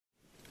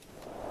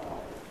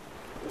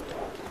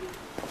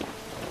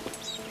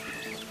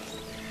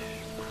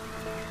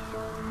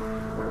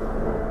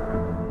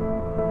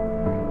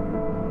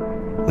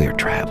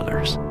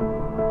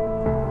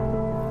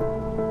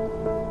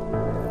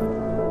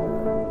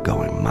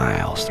walking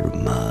miles through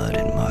mud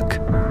and muck.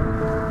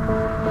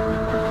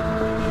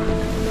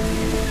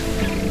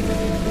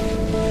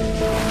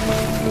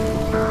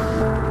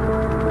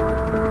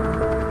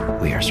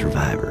 We are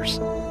survivors,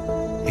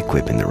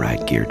 equipping the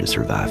right gear to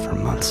survive for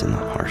months in the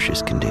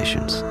harshest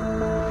conditions.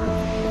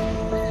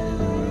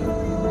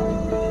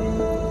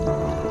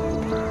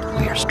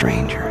 We are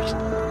strangers,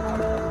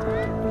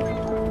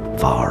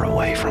 far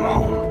away from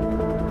home.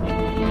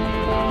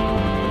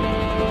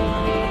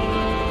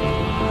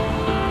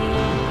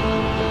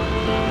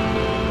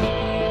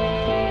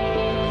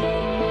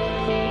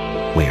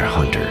 We are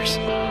hunters,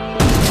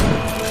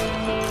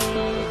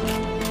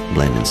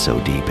 blending so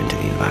deep into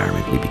the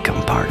environment we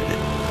become part of it.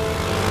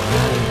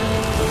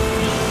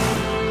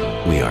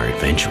 We are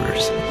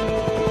adventurers,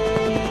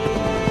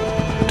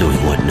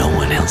 doing what no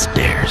one else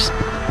dares.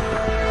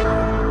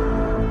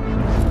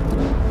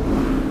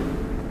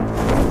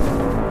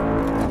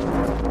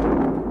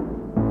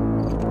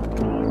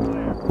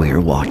 We are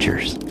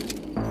watchers,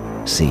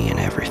 seeing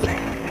everything,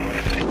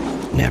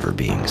 never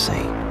being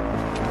seen,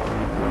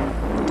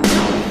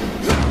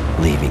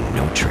 leaving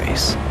no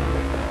trace.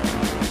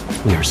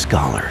 We are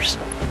scholars,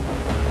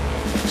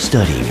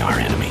 studying our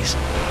enemies,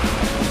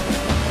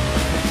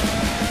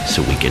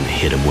 so we can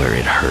hit them where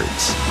it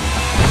hurts.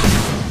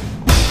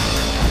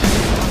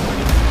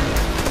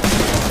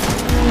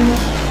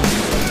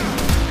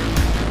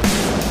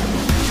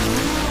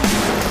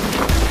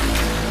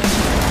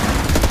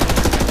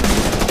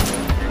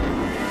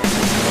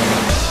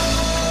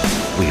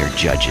 We are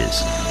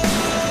judges,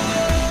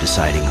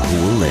 deciding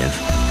who will live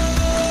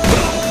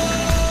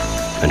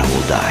and who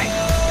will die.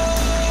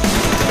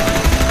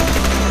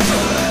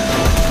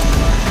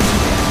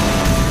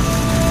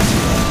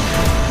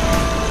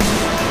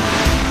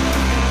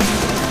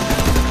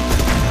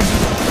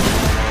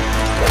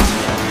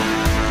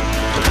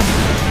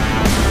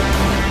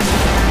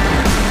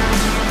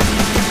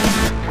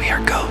 We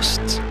are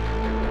ghosts,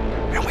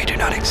 and we do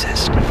not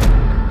exist.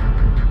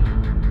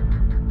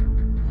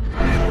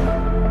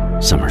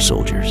 Some are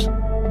soldiers.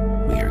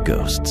 We are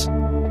ghosts.